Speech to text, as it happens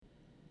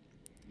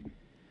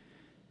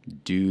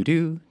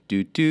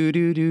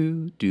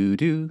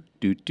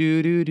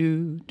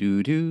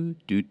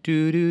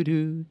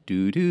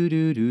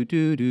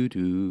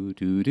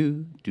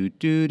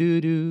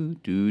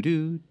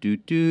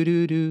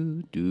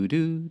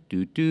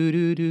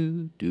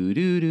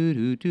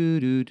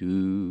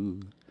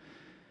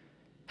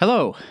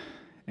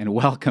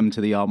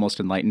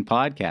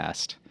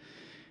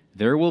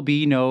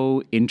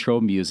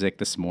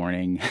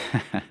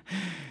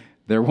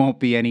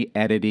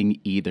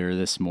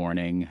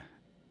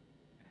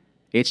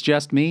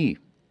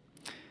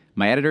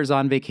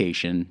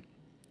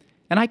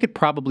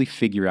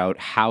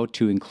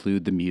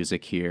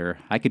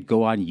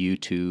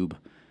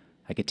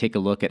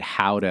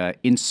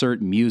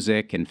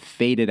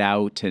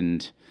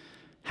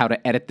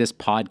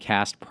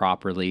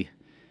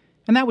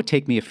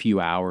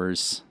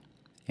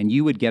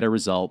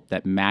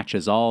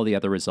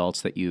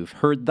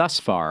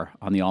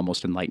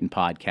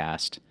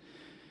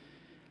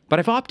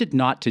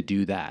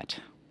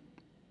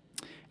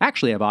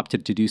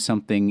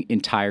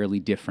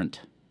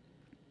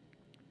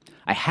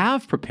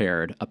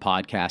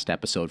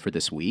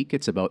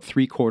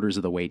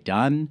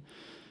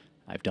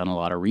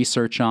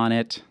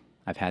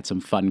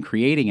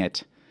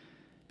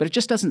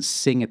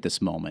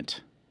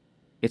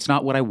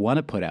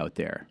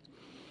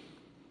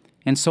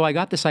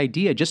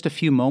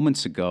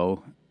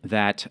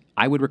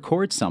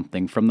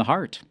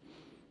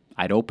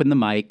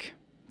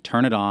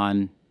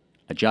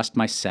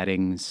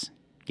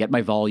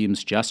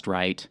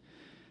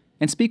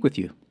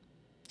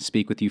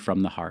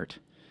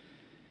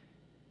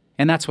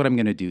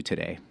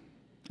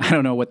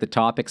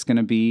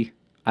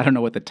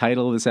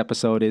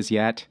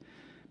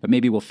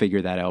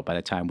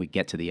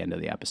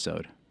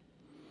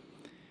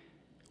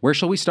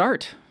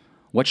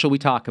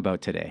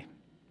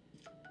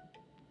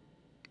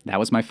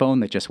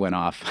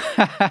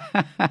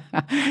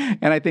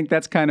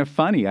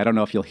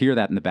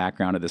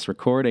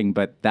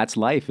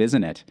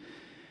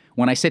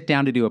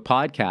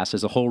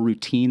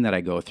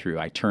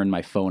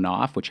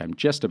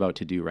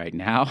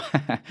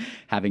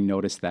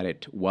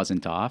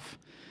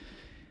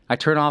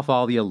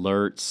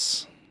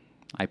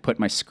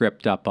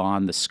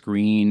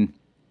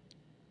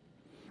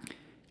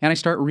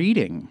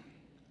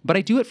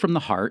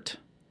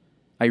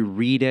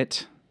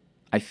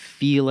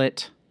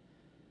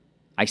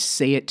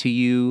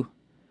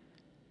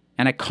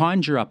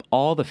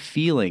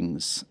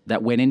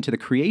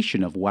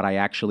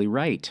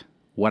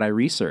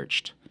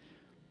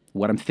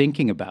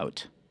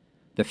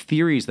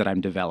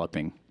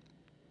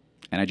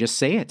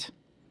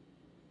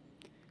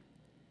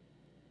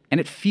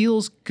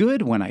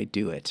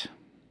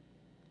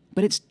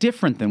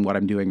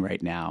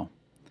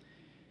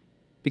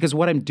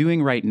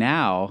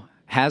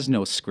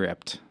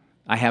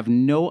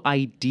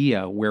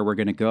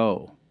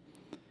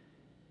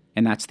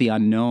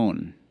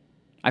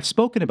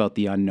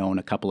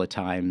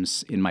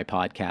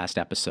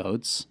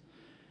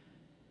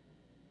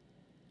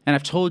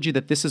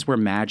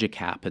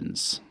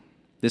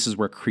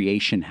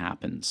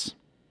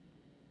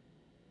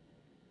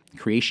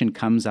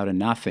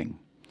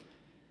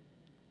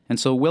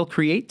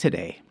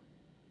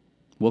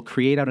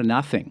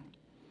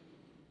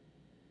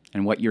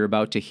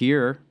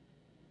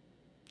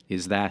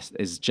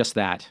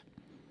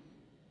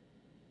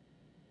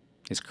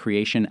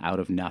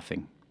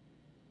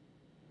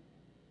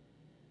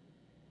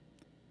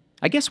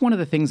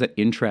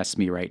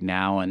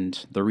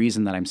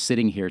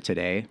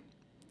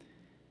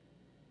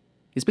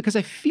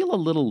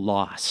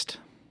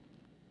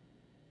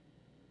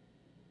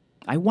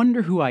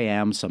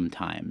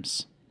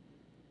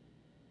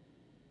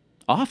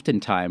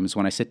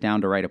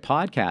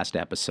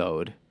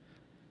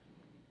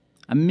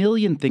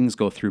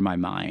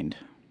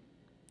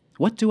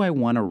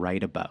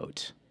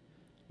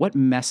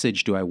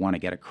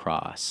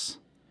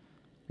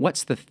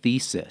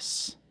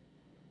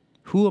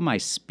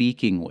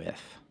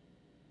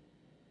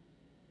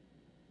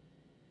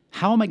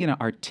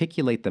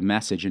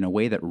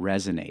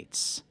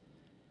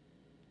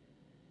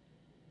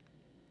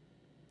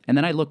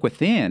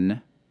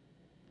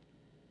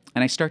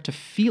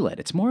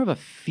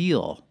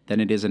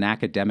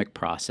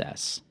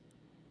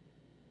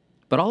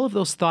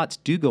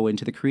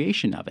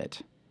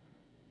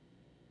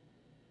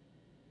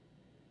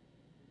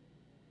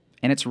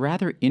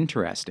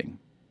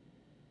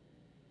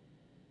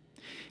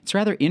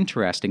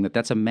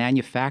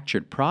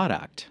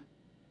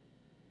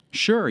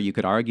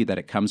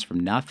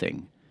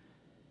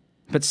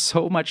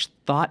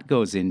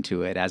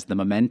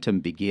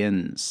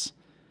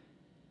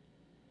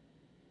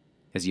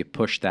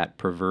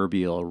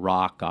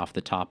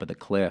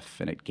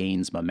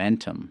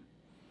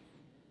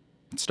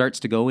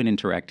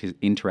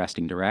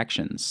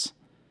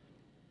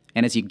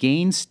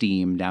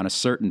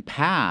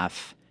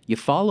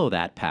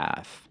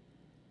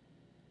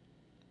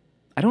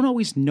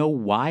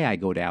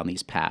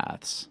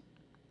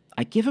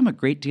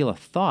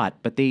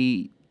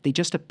they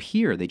just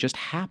appear, they just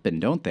happen,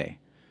 don't they?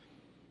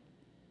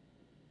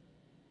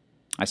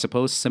 I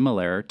suppose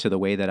similar to the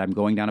way that I'm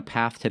going down a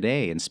path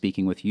today and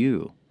speaking with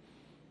you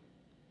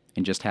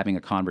and just having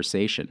a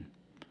conversation.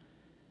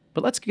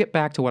 But let's get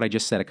back to what I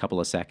just said a couple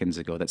of seconds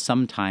ago, that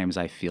sometimes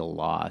I feel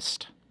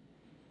lost.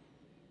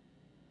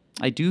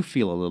 I do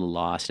feel a little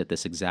lost at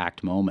this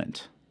exact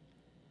moment.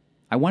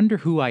 I wonder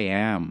who I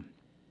am.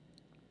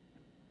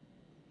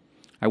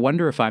 I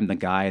wonder if I'm the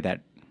guy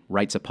that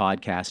writes a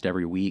podcast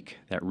every week,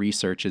 that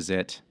researches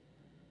it,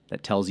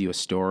 that tells you a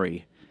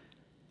story.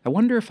 I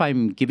wonder if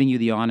I'm giving you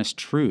the honest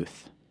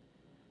truth.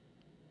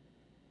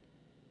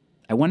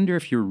 I wonder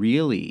if you're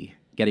really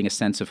getting a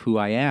sense of who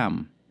I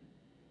am.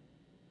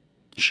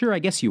 Sure, I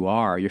guess you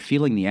are. You're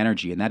feeling the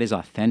energy, and that is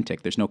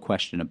authentic. There's no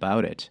question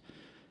about it.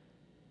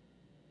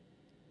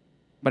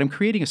 But I'm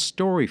creating a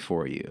story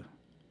for you.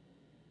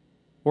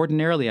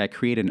 Ordinarily, I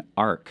create an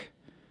arc,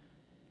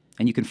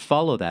 and you can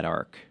follow that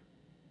arc.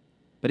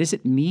 But is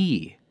it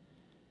me?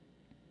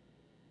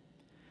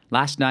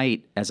 Last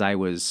night, as I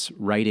was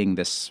writing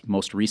this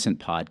most recent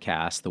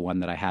podcast, the one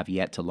that I have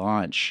yet to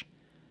launch,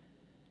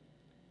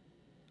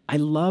 I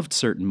loved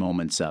certain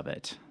moments of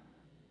it.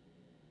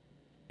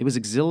 It was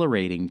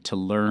exhilarating to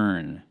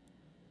learn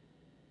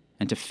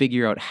and to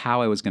figure out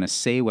how I was going to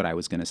say what I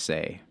was going to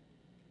say.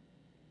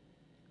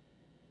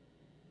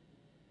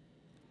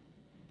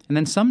 And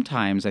then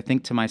sometimes I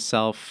think to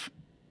myself,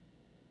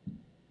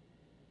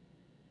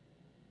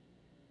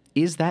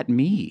 is that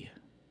me?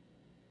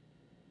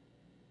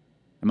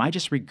 Am I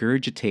just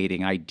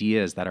regurgitating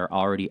ideas that are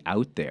already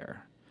out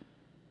there?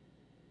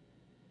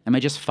 Am I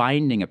just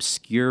finding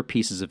obscure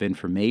pieces of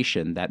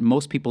information that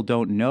most people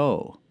don't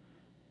know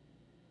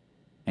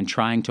and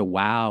trying to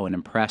wow and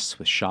impress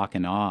with shock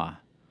and awe?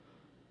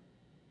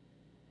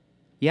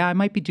 Yeah, I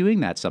might be doing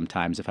that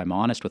sometimes if I'm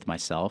honest with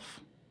myself.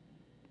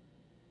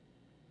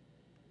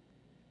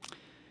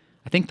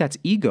 I think that's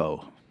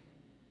ego.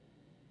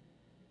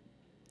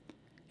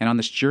 And on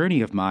this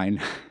journey of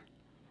mine,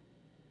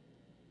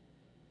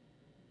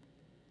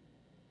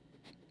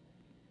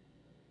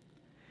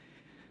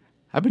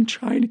 I've been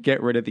trying to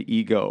get rid of the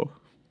ego.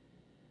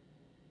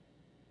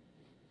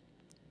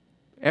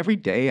 Every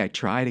day I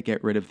try to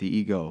get rid of the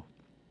ego.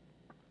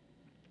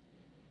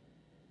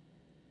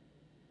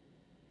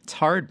 It's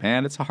hard,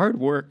 man. It's hard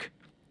work.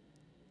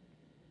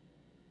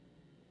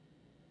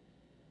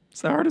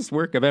 It's the hardest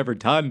work I've ever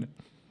done.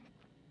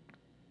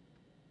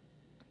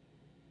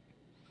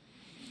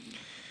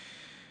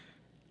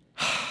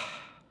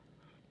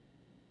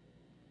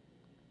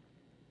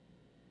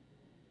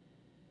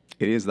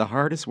 It is the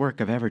hardest work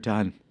I've ever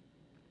done.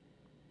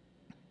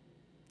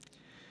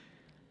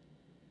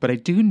 But I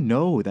do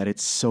know that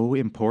it's so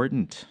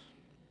important.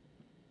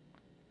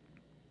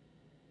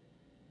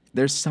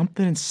 There's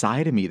something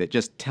inside of me that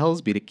just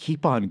tells me to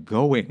keep on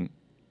going.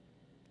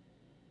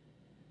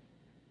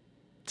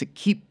 To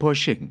keep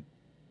pushing.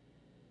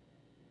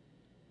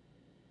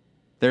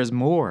 There's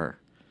more.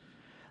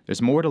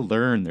 There's more to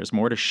learn. There's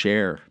more to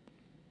share.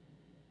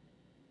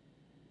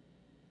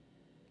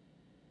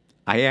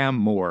 I am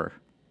more.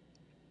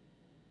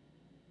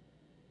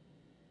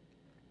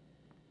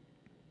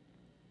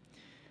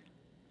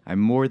 I'm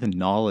more than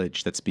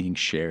knowledge that's being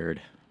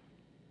shared.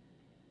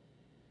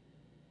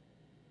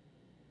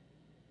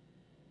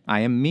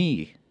 I am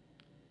me.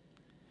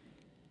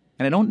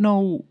 And I don't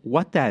know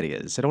what that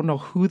is. I don't know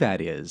who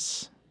that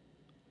is.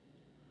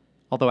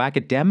 Although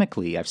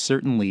academically, I've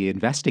certainly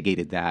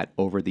investigated that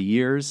over the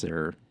years,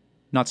 or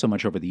not so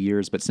much over the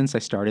years, but since I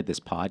started this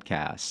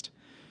podcast.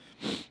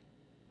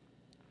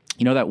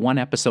 You know, that one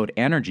episode,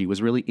 Energy,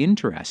 was really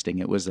interesting.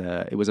 It was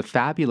a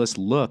fabulous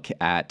look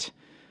at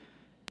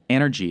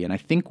energy. And I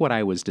think what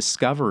I was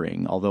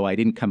discovering, although I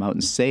didn't come out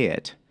and say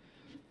it,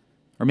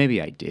 or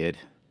maybe I did,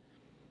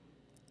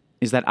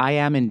 is that I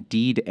am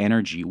indeed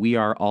energy. We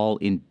are all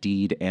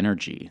indeed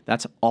energy.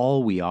 That's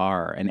all we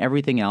are. And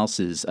everything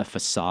else is a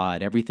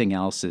facade. Everything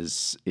else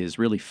is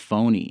really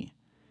phony.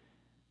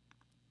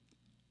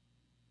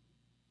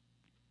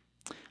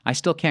 I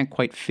still can't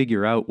quite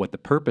figure out what the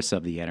purpose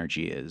of the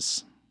energy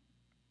is.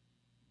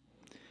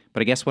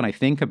 But I guess when I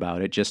think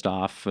about it, just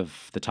off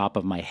of the top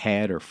of my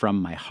head or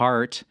from my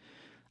heart,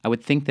 I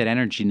would think that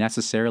energy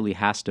necessarily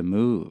has to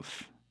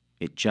move.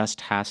 It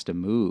just has to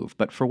move.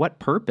 But for what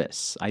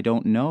purpose? I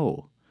don't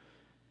know.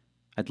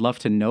 I'd love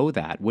to know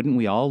that. Wouldn't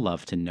we all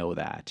love to know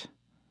that?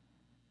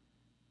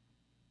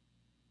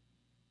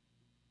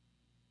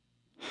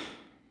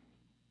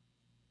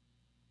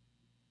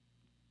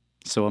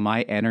 So am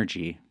I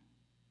energy?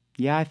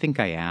 Yeah, I think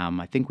I am.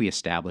 I think we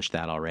established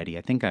that already.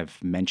 I think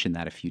I've mentioned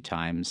that a few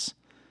times.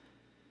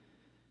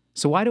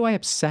 So why do I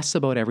obsess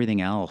about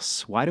everything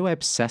else? Why do I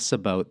obsess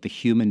about the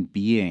human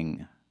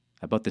being,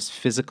 about this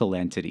physical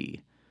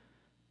entity,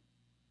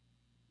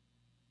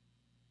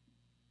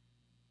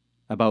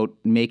 about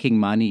making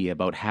money,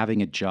 about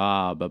having a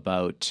job,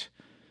 about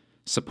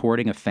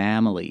supporting a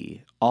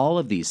family, all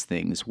of these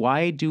things?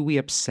 Why do we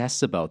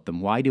obsess about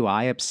them? Why do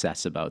I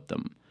obsess about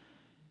them?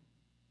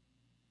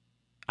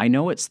 I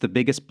know it's the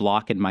biggest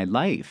block in my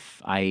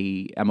life.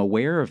 I am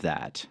aware of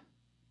that.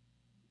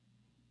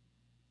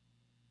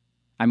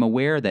 I'm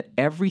aware that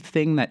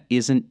everything that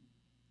isn't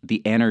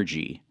the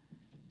energy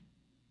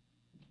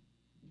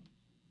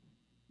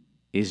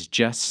is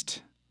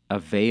just a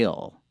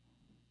veil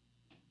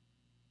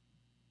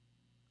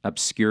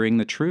obscuring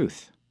the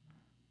truth.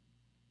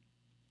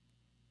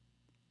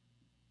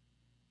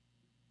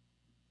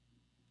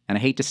 And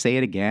I hate to say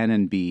it again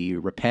and be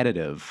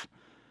repetitive,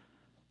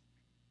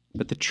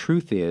 but the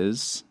truth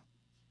is,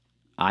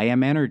 I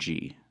am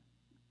energy.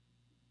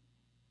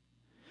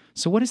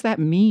 So what does that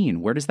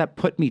mean? Where does that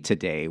put me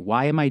today?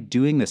 Why am I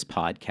doing this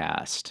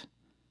podcast?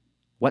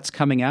 What's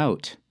coming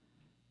out?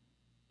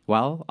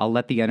 Well, I'll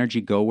let the energy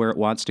go where it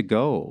wants to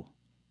go.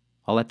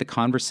 I'll let the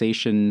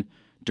conversation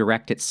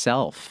direct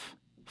itself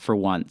for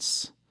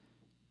once.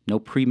 No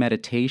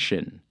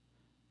premeditation.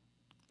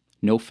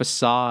 No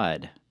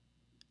facade.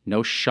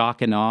 No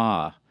shock and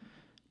awe.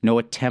 No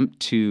attempt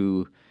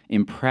to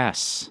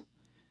impress.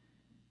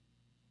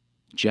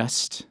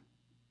 Just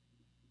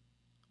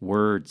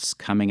words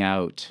coming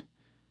out.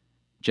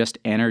 Just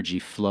energy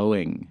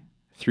flowing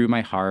through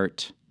my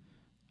heart.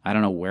 I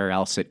don't know where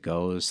else it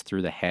goes,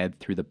 through the head,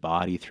 through the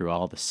body, through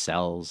all the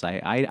cells.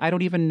 I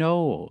don't even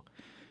know.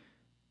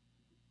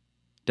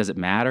 Does it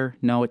matter?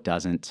 No, it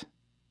doesn't,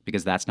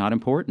 because that's not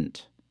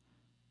important.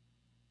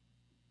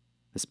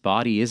 This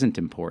body isn't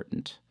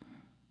important.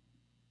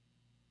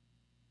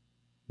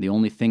 The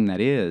only thing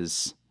that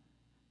is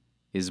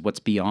what's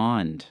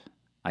beyond,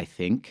 I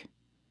think.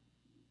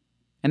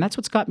 And that's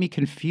what's got me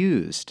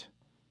confused.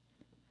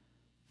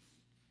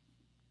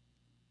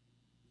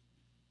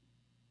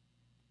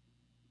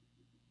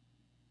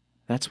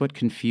 That's what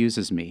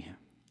confuses me,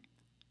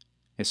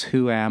 is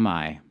who am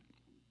I?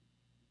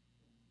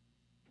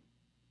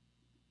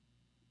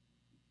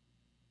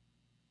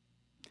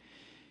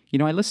 You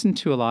know, I listen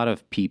to a lot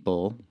of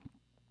people,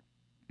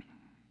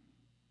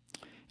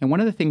 and one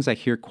of the things I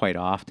hear quite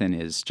often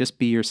is just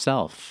be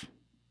yourself.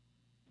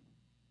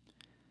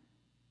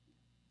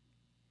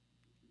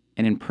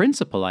 And in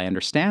principle, I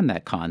understand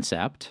that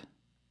concept.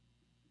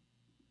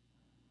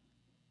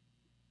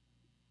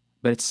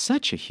 But it's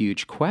such a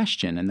huge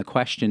question, and the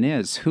question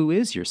is, who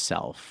is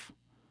yourself?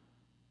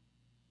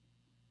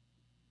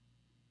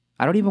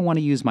 I don't even want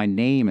to use my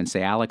name and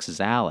say Alex is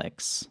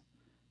Alex,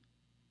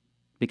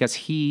 because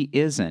he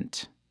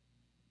isn't.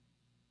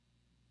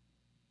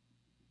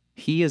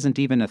 He isn't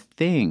even a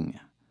thing.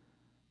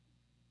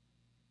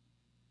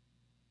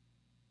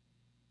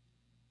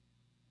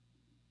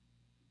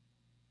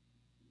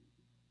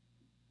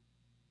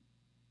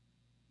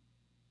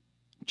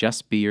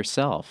 Just be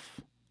yourself.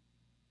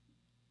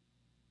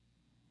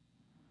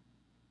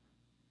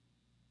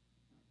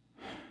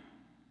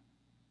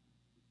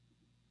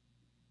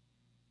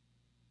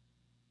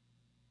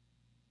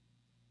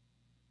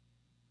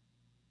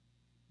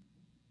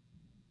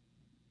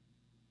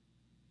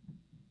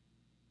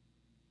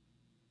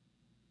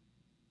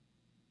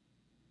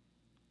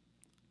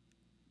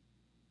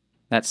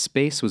 That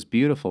space was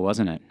beautiful,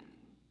 wasn't it?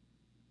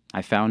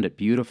 I found it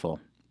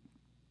beautiful.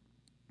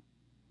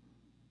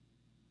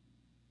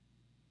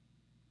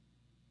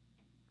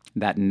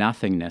 That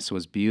nothingness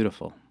was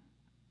beautiful.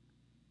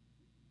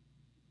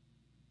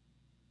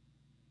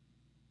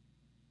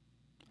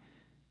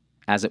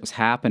 As it was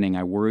happening,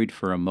 I worried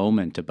for a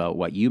moment about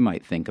what you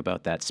might think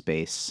about that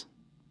space.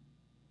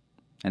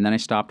 And then I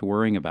stopped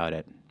worrying about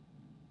it.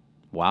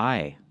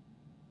 Why?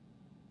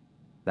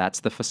 That's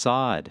the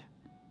facade.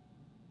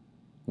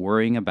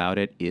 Worrying about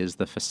it is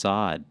the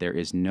facade. There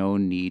is no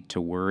need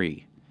to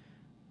worry.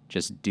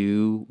 Just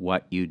do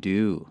what you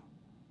do.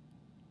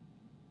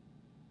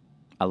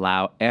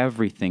 Allow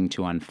everything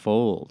to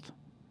unfold.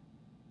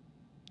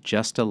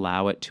 Just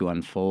allow it to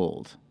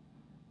unfold.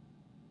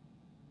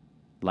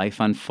 Life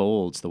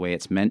unfolds the way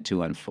it's meant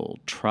to unfold.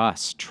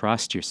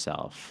 Trust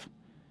yourself.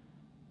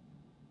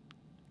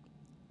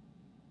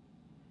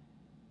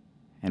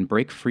 And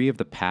break free of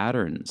the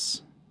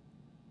patterns.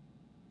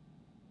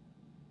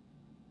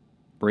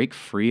 Break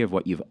free of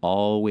what you've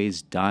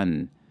always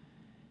done.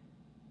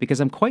 Because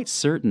I'm quite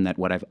certain that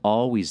what I've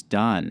always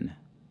done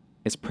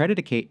is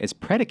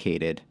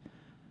predicated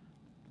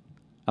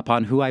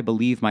upon who I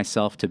believe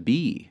myself to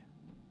be.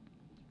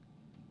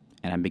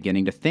 And I'm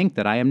beginning to think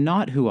that I am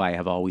not who I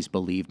have always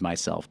believed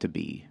myself to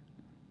be.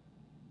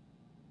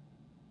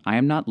 I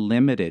am not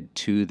limited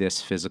to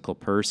this physical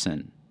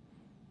person.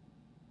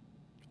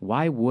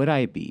 Why would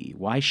I be?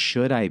 Why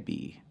should I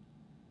be?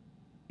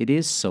 It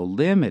is so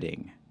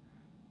limiting.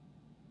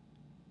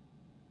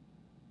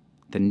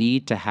 The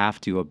need to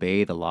have to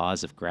obey the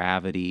laws of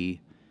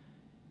gravity,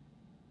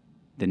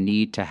 the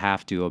need to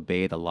have to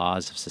obey the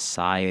laws of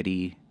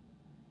society,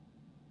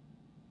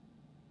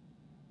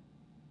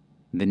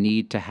 the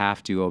need to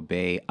have to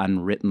obey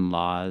unwritten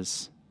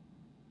laws,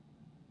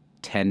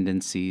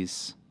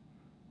 tendencies,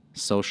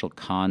 social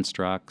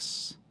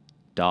constructs,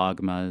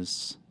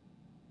 dogmas.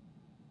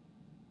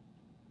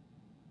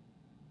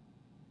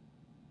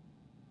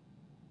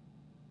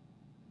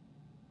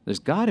 There's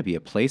got to be a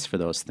place for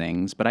those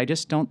things, but I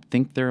just don't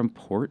think they're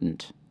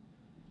important.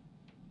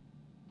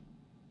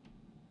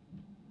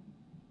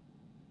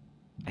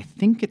 I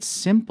think it's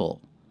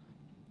simple.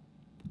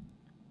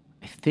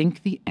 I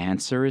think the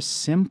answer is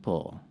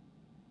simple.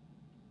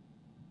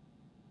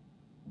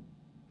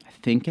 I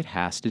think it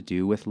has to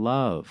do with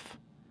love.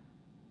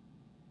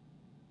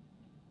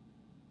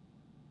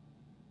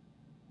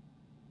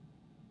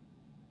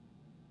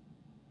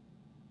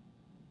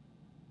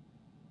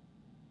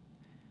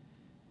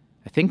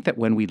 I think that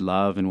when we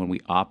love and when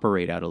we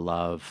operate out of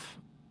love,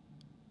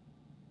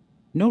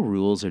 no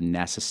rules are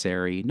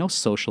necessary, no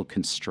social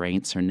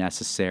constraints are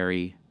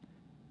necessary.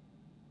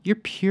 You're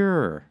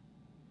pure.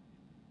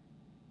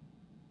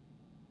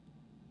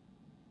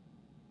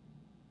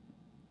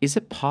 Is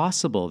it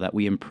possible that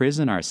we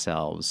imprison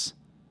ourselves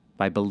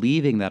by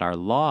believing that our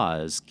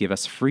laws give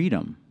us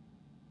freedom?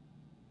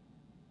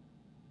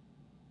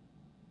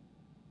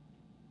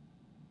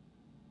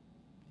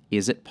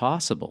 Is it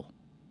possible?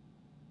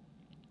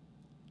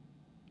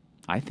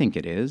 I think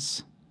it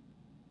is.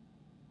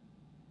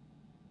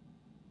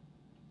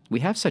 We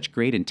have such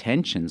great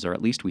intentions, or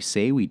at least we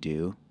say we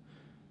do.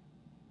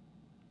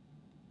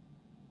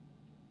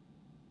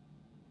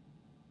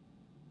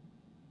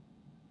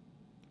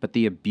 But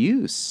the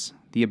abuse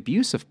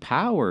of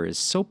power is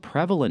so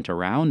prevalent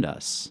around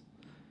us.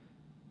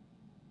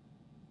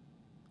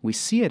 We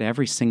see it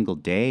every single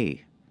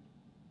day.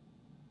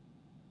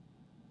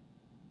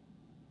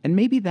 And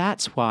maybe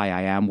that's why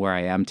I am where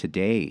I am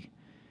today.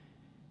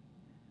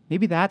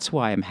 Maybe that's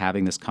why I'm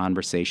having this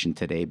conversation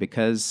today,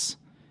 because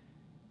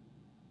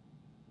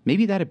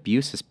maybe that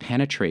abuse has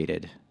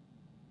penetrated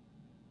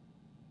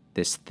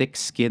this thick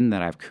skin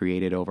that I've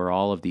created over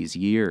all of these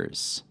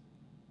years.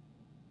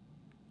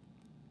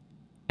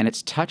 And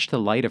it's touched the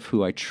light of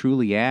who I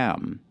truly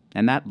am.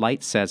 And that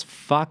light says,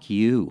 fuck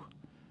you.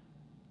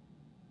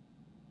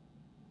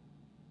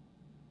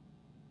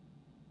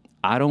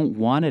 I don't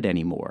want it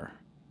anymore.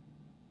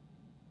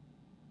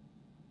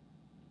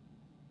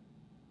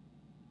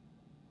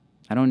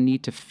 I don't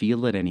need to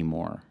feel it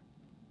anymore.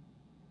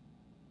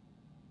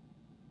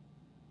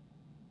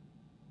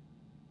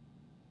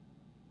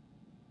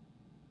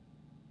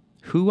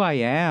 Who I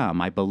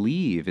am, I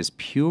believe, is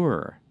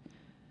pure.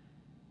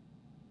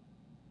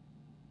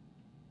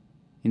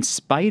 In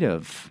spite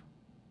of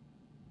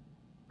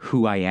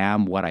who I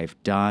am, what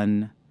I've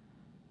done,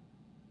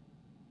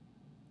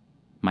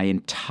 my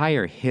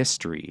entire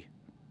history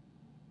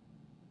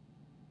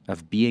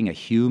of being a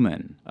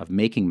human, of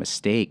making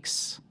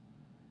mistakes,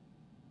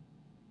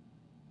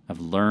 of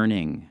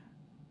learning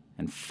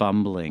and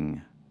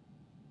fumbling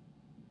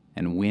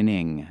and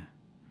winning.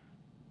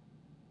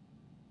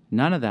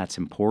 None of that's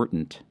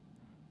important.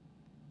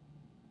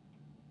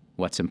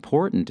 What's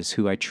important is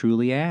who I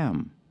truly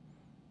am.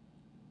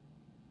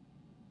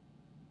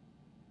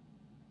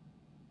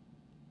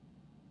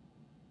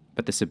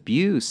 But this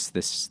abuse,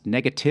 this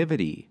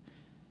negativity,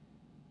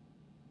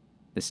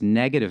 this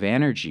negative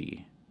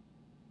energy,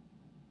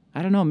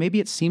 I don't know, maybe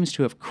it seems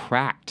to have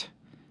cracked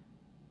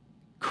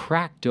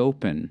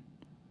open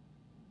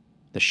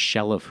the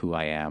shell of who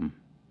I am.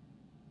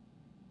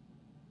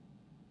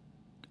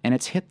 And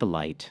it's hit the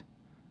light.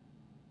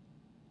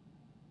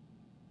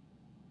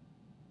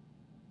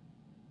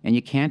 And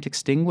you can't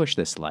extinguish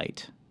this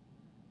light.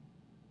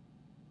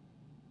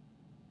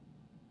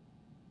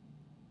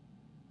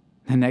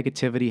 The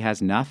negativity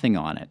has nothing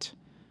on it.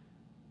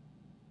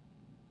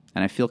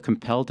 And I feel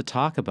compelled to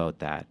talk about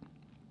that.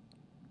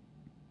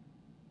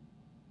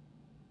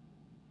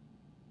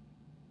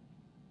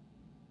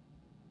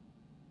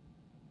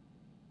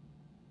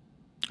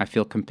 I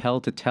feel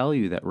compelled to tell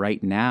you that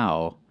right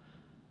now,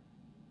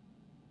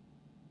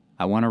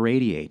 I want to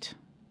radiate.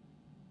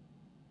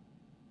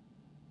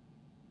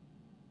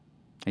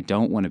 I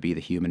don't want to be the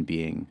human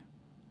being.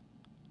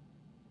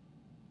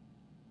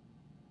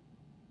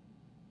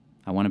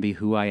 I want to be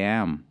who I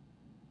am,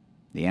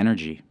 the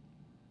energy,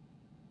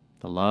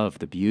 the love,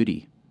 the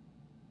beauty,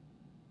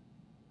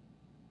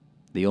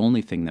 the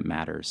only thing that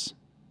matters.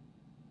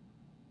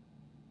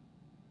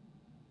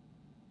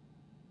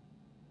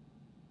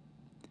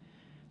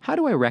 How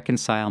do I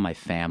reconcile my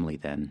family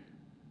then?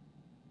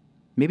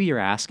 Maybe you're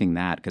asking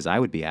that because I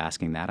would be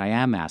asking that. I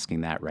am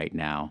asking that right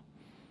now.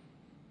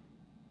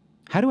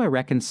 How do I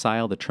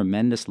reconcile the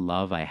tremendous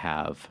love I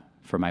have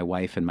for my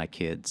wife and my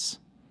kids,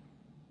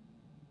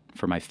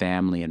 for my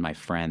family and my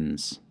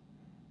friends?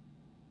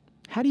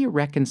 How do you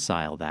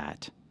reconcile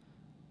that?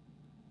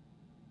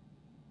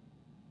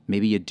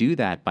 Maybe you do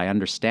that by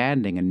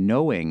understanding and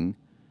knowing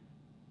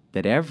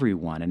that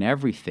everyone and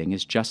everything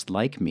is just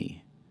like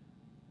me.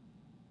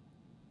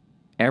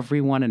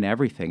 Everyone and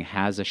everything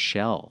has a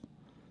shell,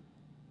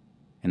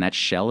 and that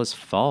shell is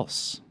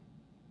false.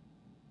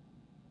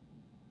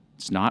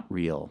 It's not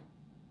real.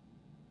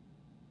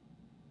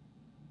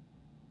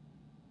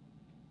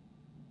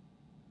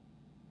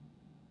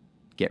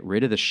 Get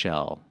rid of the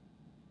shell.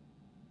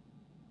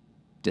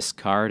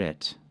 Discard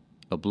it.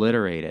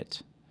 Obliterate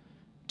it.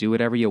 Do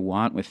whatever you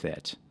want with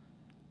it.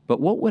 But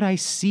what would I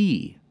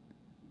see?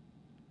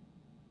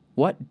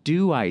 What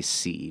do I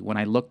see when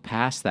I look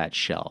past that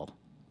shell?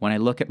 When I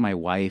look at my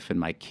wife and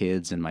my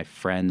kids and my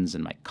friends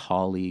and my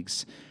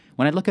colleagues?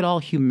 When I look at all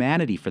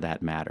humanity for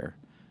that matter?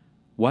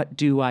 What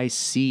do I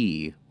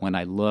see when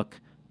I look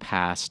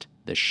past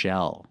the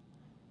shell?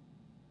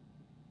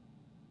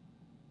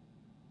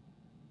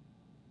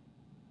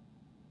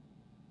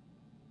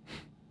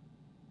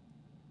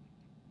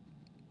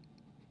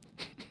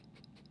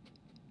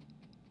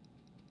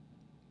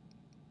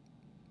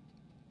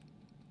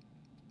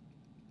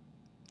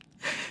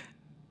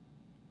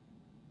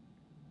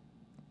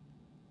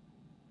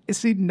 I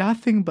see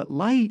nothing but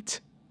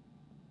light.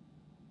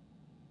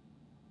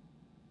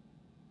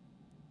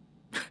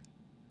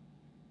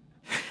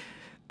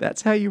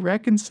 That's how you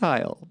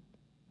reconcile.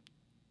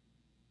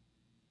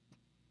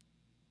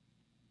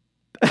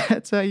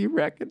 That's how you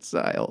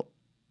reconcile.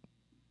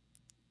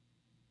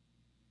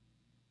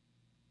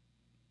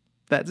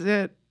 That's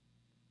it.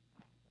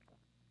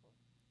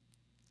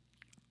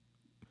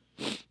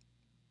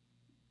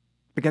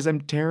 Because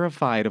I'm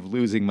terrified of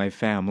losing my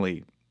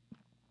family.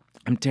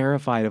 I'm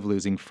terrified of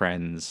losing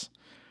friends.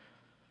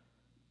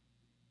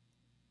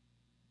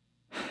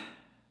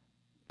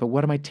 But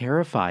what am I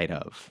terrified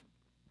of?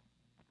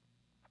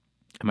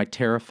 Am I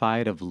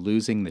terrified of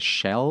losing the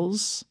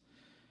shells?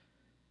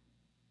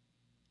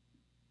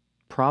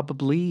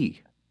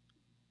 Probably.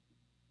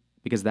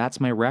 Because that's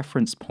my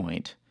reference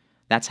point.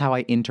 That's how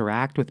I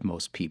interact with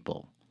most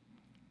people.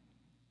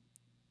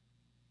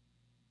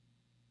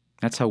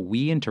 That's how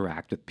we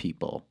interact with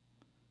people.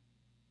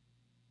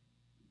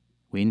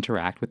 We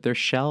interact with their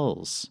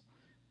shells.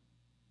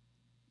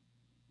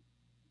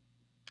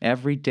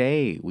 Every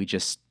day, we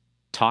just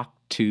talk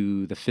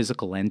to the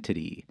physical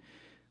entity.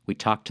 We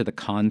talk to the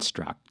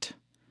construct.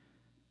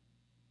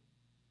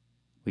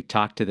 We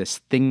talk to this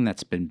thing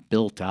that's been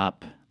built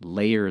up,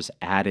 layers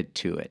added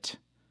to it.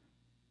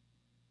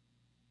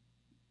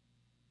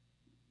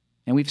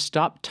 And we've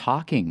stopped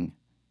talking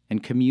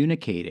and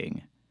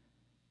communicating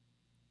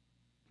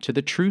to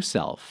the true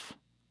self.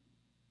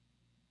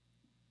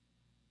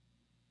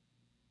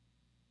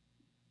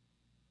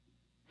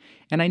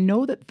 And I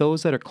know that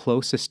those that are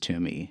closest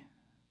to me,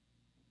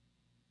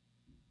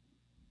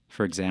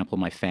 for example,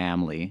 my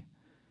family,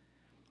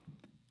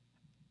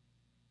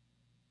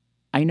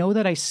 I know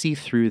that I see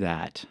through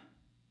that.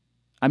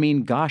 I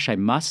mean, gosh, I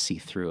must see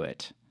through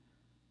it.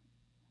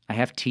 I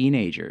have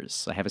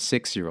teenagers. I have a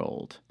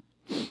 6-year-old.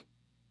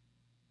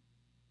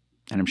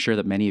 And I'm sure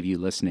that many of you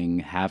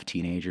listening have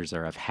teenagers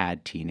or have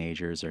had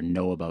teenagers or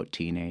know about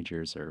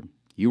teenagers or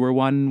you were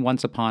one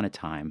once upon a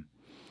time.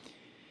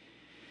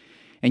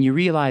 And you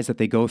realize that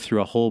they go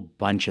through a whole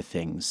bunch of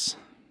things,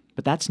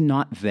 but that's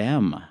not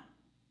them.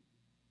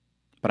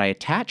 But I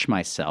attach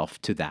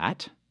myself to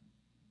that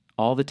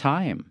all the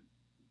time.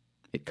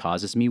 It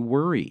causes me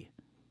worry,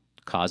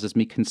 causes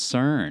me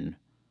concern.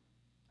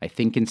 I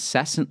think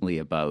incessantly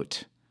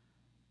about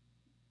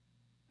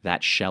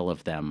that shell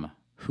of them,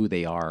 who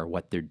they are,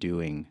 what they're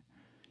doing.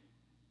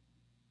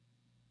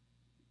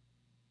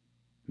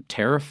 I'm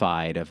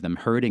terrified of them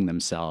hurting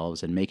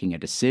themselves and making a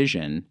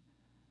decision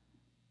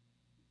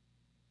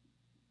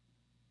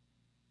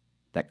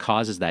that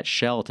causes that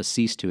shell to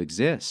cease to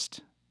exist.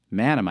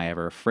 Man, am I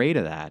ever afraid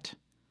of that.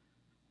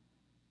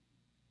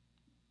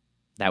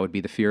 That would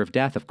be the fear of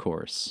death, of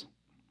course.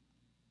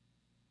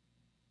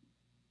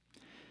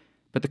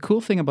 But the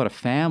cool thing about a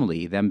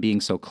family, them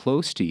being so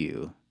close to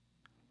you,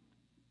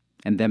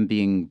 and them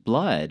being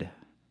blood,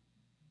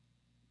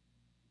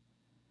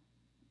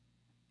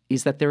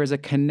 is that there is a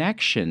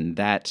connection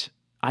that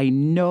I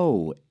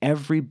know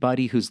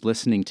everybody who's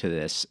listening to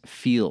this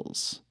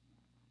feels.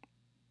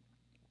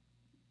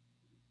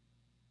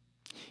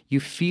 You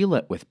feel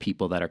it with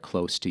people that are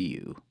close to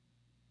you.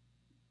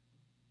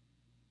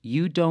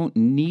 You don't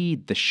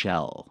need the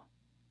shell.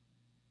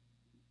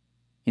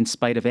 In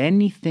spite of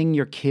anything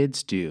your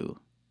kids do,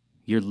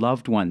 your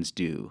loved ones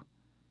do,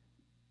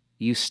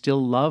 you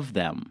still love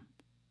them.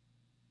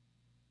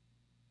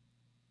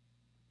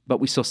 But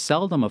we so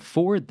seldom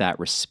afford that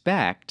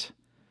respect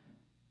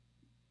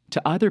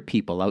to other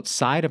people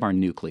outside of our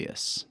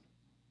nucleus.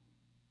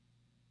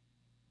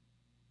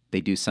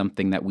 They do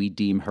something that we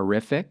deem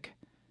horrific,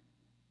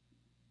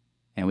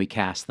 and we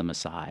cast them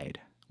aside.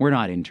 We're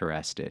not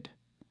interested.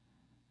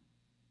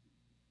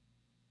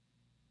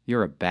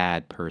 You're a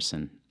bad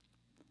person.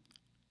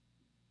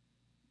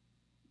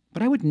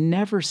 But I would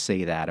never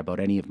say that about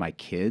any of my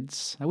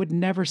kids. I would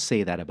never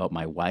say that about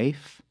my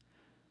wife.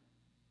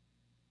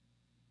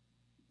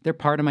 They're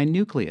part of my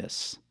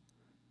nucleus.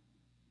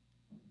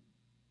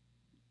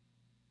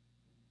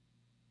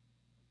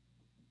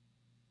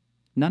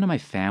 None of my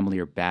family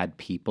are bad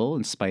people,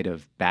 in spite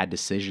of bad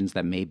decisions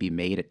that may be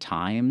made at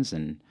times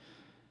and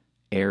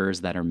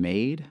errors that are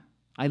made.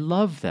 I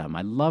love them.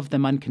 I love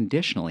them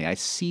unconditionally. I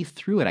see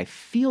through it. I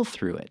feel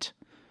through it.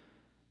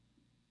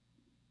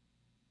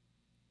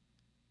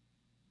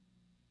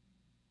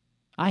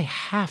 I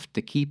have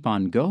to keep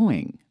on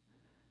going.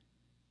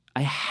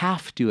 I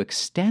have to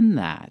extend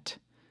that.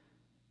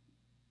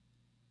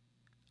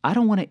 I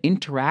don't want to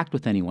interact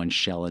with anyone's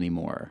shell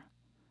anymore.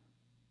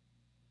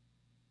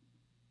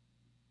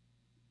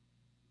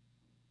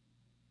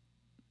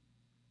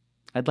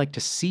 I'd like to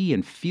see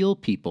and feel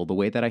people the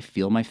way that I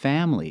feel my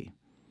family.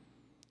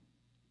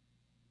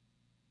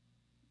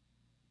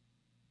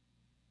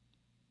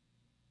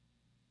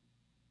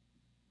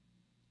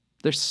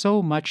 There's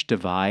so much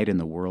divide in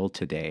the world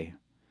today.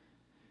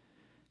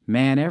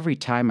 Man, every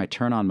time I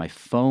turn on my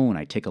phone,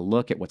 I take a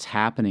look at what's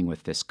happening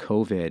with this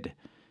COVID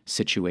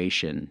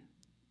situation.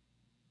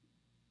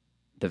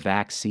 The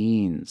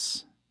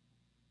vaccines,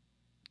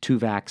 to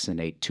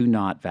vaccinate, to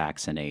not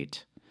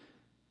vaccinate.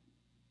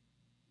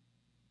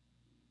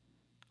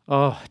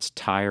 Oh, it's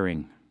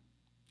tiring.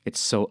 It's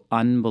so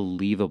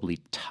unbelievably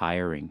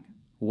tiring.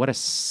 What a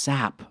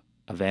sap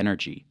of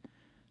energy.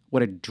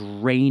 What a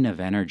drain of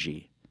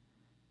energy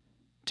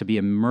to be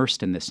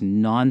immersed in this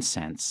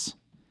nonsense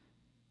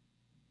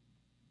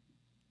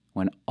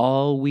when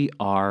all we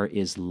are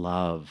is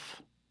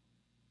love.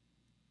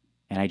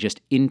 And I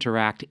just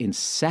interact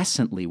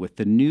incessantly with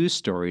the news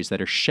stories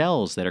that are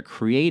shells that are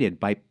created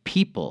by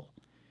people,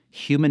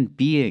 human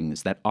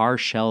beings that are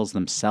shells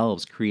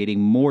themselves, creating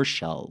more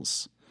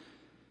shells.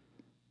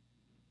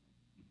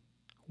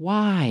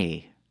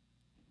 Why?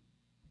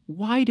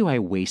 Why do I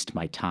waste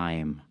my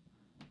time?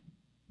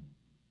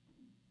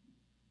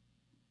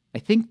 I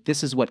think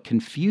this is what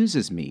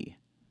confuses me.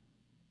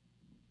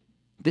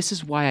 This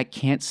is why I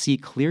can't see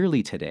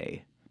clearly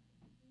today.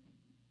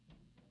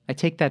 I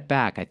take that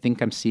back. I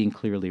think I'm seeing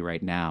clearly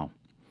right now.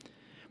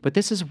 But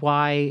this is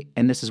why,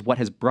 and this is what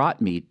has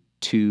brought me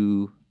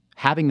to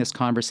having this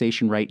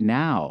conversation right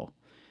now,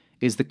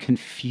 is the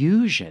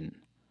confusion.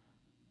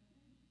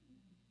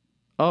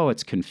 Oh,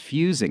 it's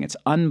confusing. It's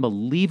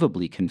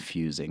unbelievably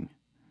confusing.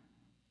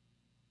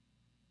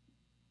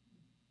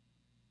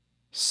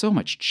 So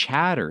much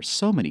chatter,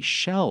 so many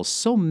shells,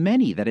 so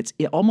many that it's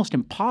almost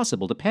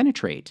impossible to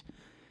penetrate.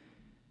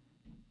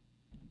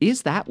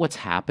 Is that what's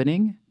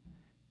happening?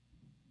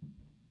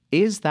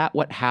 Is that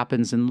what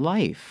happens in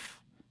life?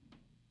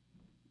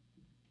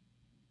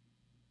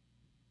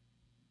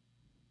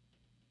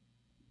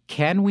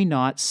 Can we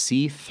not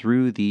see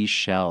through these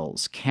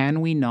shells? Can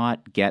we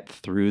not get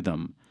through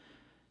them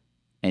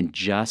and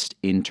just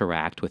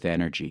interact with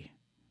energy?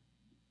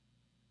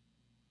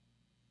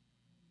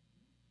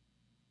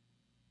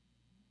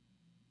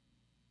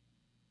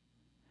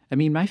 I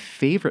mean, my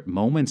favorite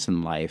moments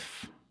in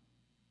life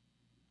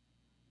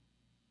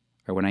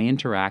are when I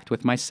interact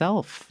with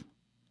myself,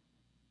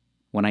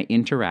 when I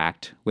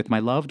interact with my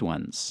loved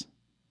ones.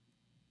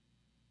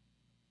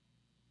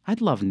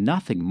 I'd love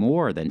nothing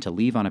more than to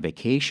leave on a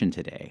vacation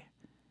today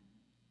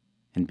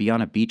and be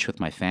on a beach with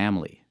my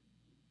family.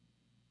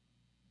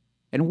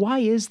 And why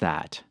is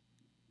that?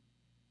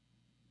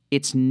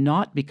 It's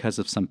not because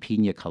of some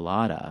pina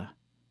colada.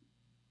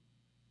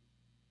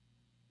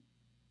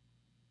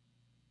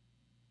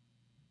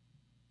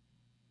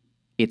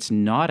 It's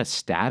not a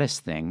status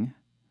thing.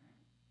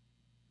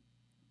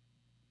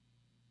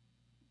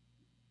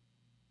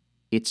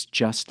 It's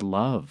just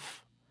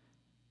love.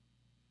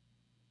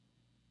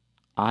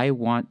 I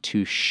want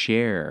to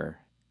share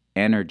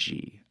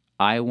energy.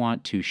 I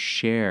want to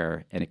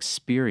share an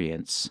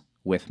experience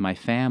with my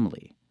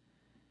family.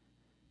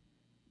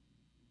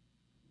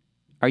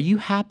 Are you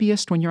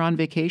happiest when you're on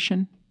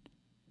vacation?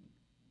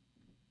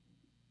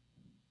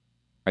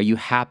 Are you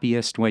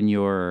happiest when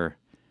you're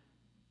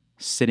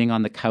sitting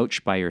on the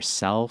couch by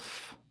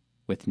yourself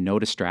with no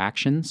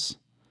distractions?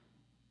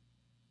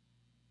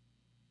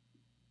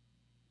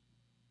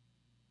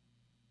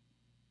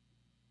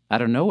 I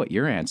don't know what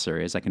your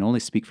answer is. I can only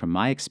speak from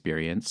my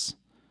experience.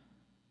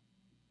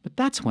 But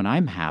that's when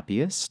I'm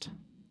happiest.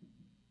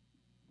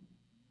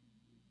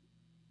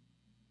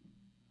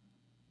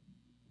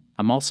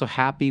 I'm also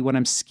happy when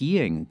I'm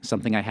skiing,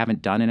 something I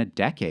haven't done in a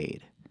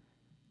decade.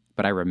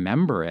 But I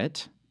remember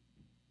it.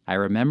 I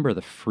remember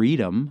the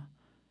freedom.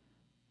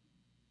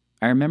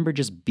 I remember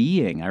just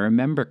being. I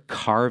remember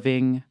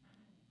carving,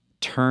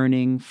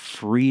 turning,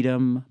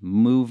 freedom,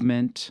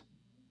 movement,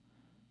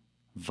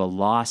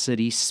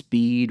 velocity,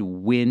 speed,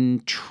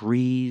 wind,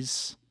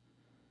 trees.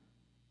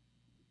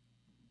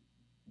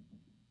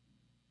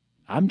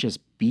 I'm just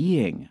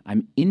being.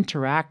 I'm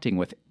interacting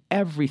with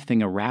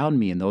everything around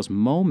me in those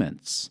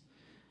moments.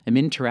 I'm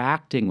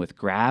interacting with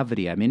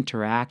gravity. I'm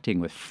interacting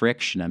with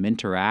friction. I'm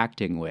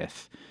interacting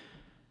with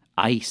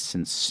ice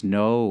and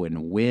snow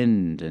and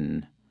wind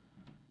and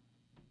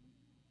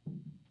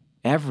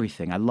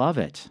everything. I love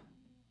it.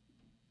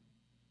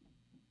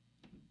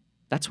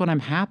 That's when I'm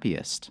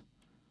happiest.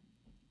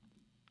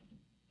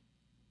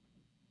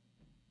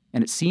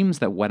 And it seems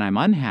that when I'm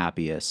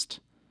unhappiest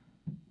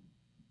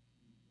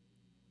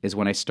is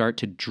when I start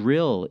to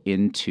drill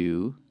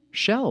into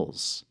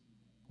shells,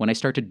 when I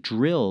start to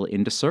drill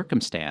into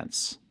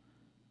circumstance.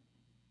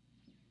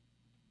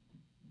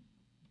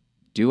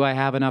 Do I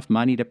have enough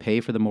money to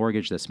pay for the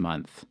mortgage this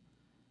month?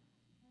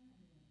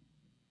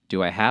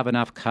 Do I have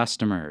enough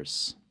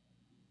customers?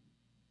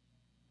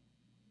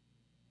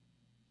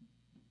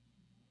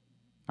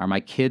 Are my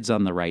kids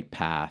on the right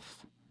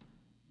path?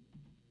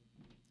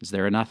 Is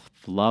there enough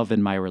love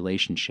in my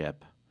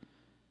relationship?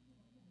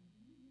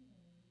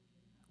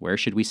 Where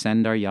should we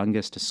send our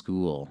youngest to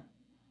school?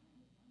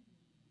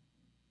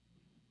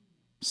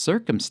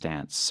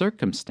 Circumstance,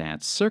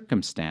 circumstance,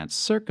 circumstance,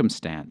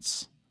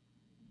 circumstance.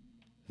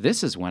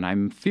 This is when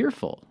I'm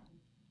fearful.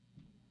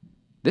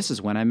 This is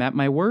when I'm at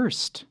my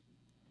worst.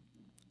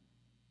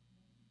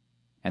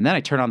 And then I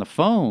turn on the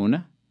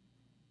phone,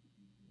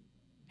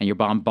 and you're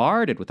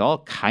bombarded with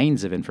all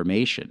kinds of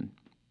information.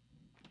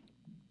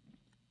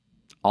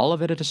 All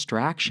of it a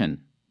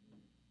distraction.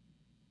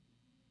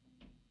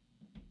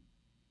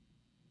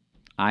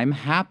 I'm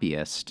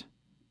happiest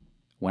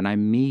when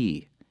I'm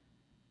me.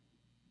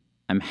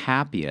 I'm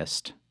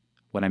happiest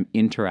when I'm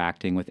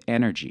interacting with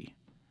energy,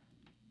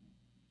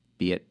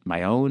 be it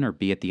my own or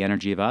be it the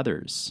energy of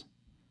others.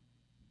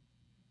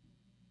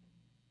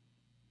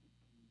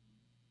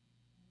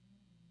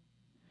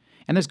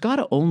 And there's got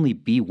to only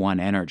be one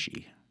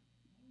energy.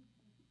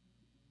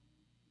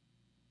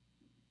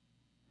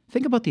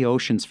 Think about the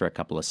oceans for a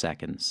couple of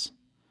seconds.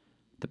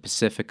 The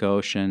Pacific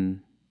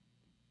Ocean,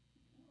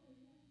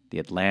 the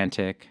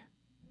Atlantic,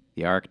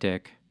 the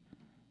Arctic,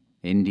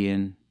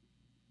 Indian,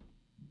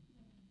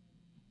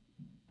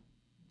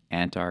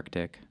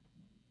 Antarctic.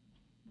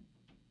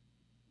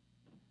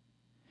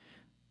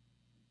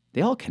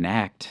 They all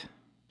connect.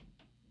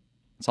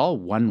 It's all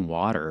one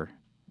water.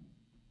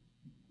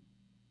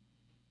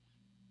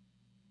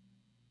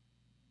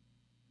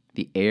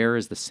 The air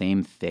is the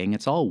same thing.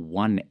 It's all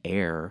one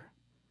air.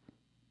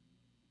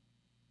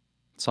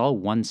 It's all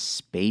one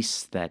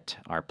space that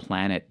our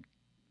planet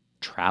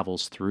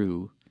travels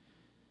through.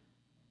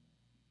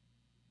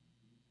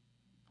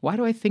 Why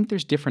do I think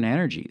there's different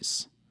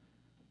energies?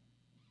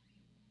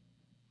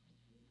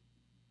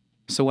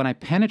 So when I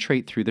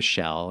penetrate through the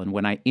shell and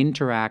when I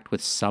interact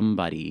with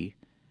somebody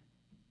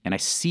and I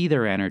see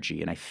their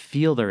energy and I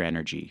feel their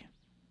energy,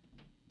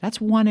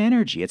 that's one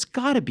energy. It's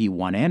got to be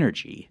one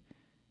energy.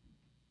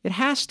 It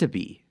has to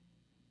be.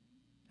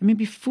 I mean, it'd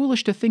be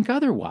foolish to think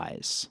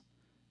otherwise.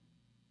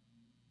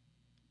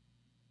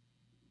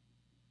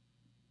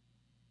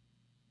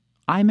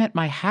 I'm at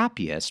my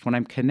happiest when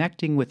I'm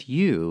connecting with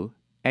you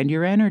and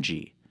your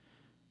energy.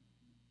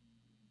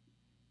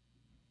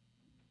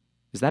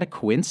 Is that a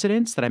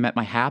coincidence that I'm at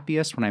my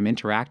happiest when I'm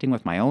interacting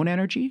with my own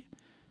energy?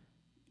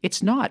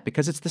 It's not,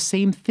 because it's the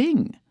same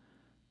thing.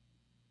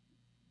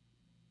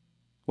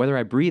 Whether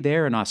I breathe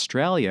air in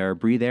Australia or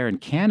breathe air in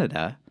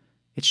Canada,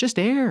 it's just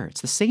air.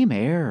 It's the same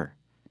air.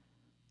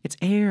 It's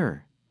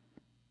air.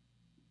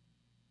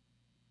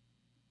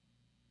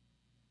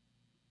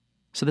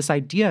 So this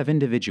idea of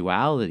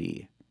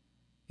individuality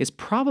is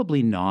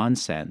probably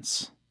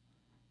nonsense.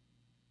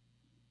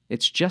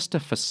 It's just a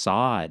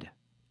facade.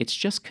 It's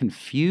just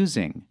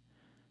confusing.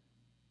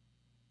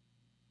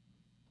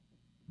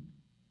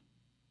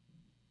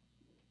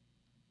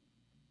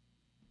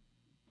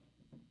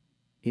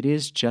 It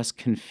is just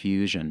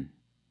confusion.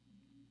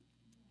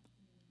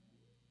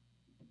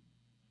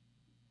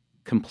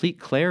 Complete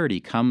clarity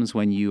comes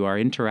when you are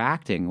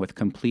interacting with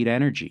complete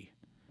energy.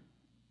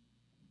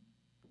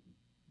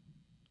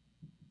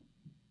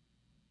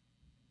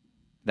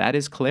 That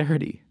is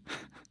clarity.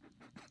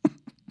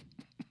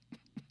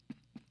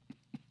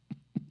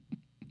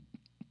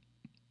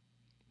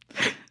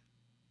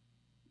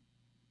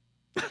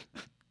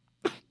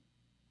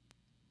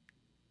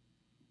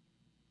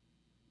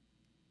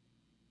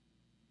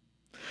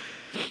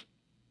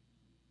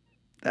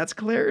 That's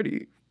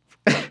clarity.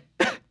 And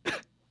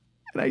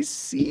I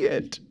see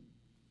it.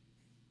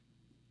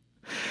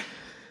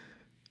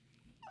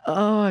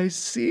 Oh, I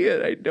see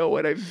it. I know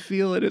it. I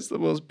feel it. It's the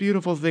most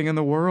beautiful thing in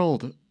the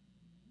world.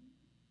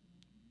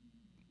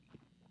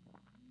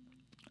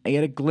 I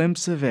get a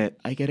glimpse of it.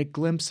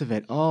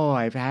 Oh,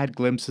 I've had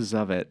glimpses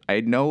of it.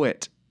 I know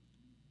it.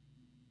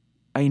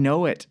 I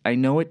know it. I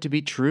know it to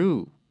be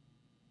true.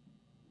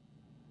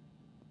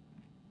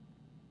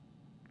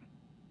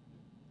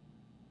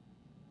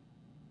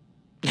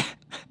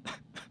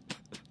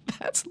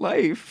 That's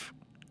life.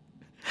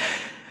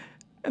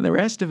 And the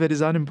rest of it is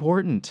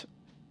unimportant.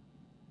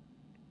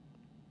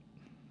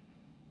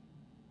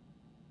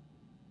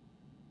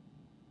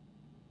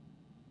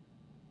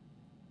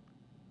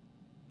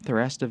 The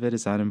rest of it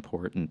is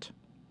unimportant.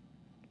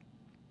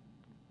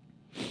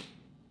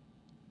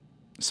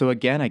 So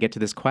again, I get to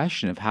this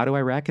question of how do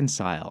I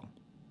reconcile?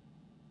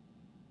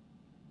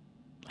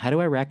 How do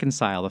I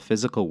reconcile the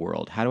physical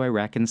world? How do I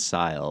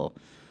reconcile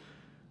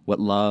what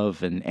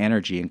love and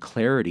energy and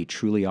clarity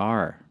truly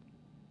are?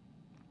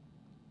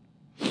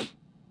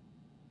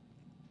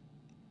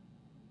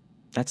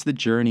 That's the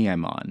journey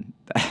I'm on.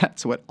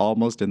 That's what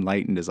Almost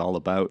Enlightened is all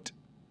about.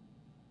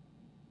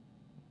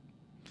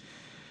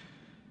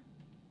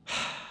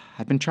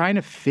 I've been trying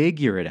to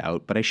figure it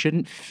out, but I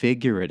shouldn't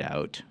figure it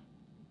out.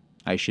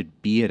 I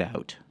should be it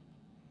out.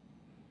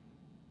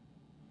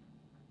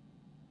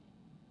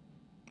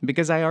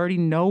 Because I already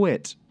know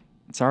it.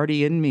 It's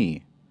already in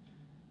me.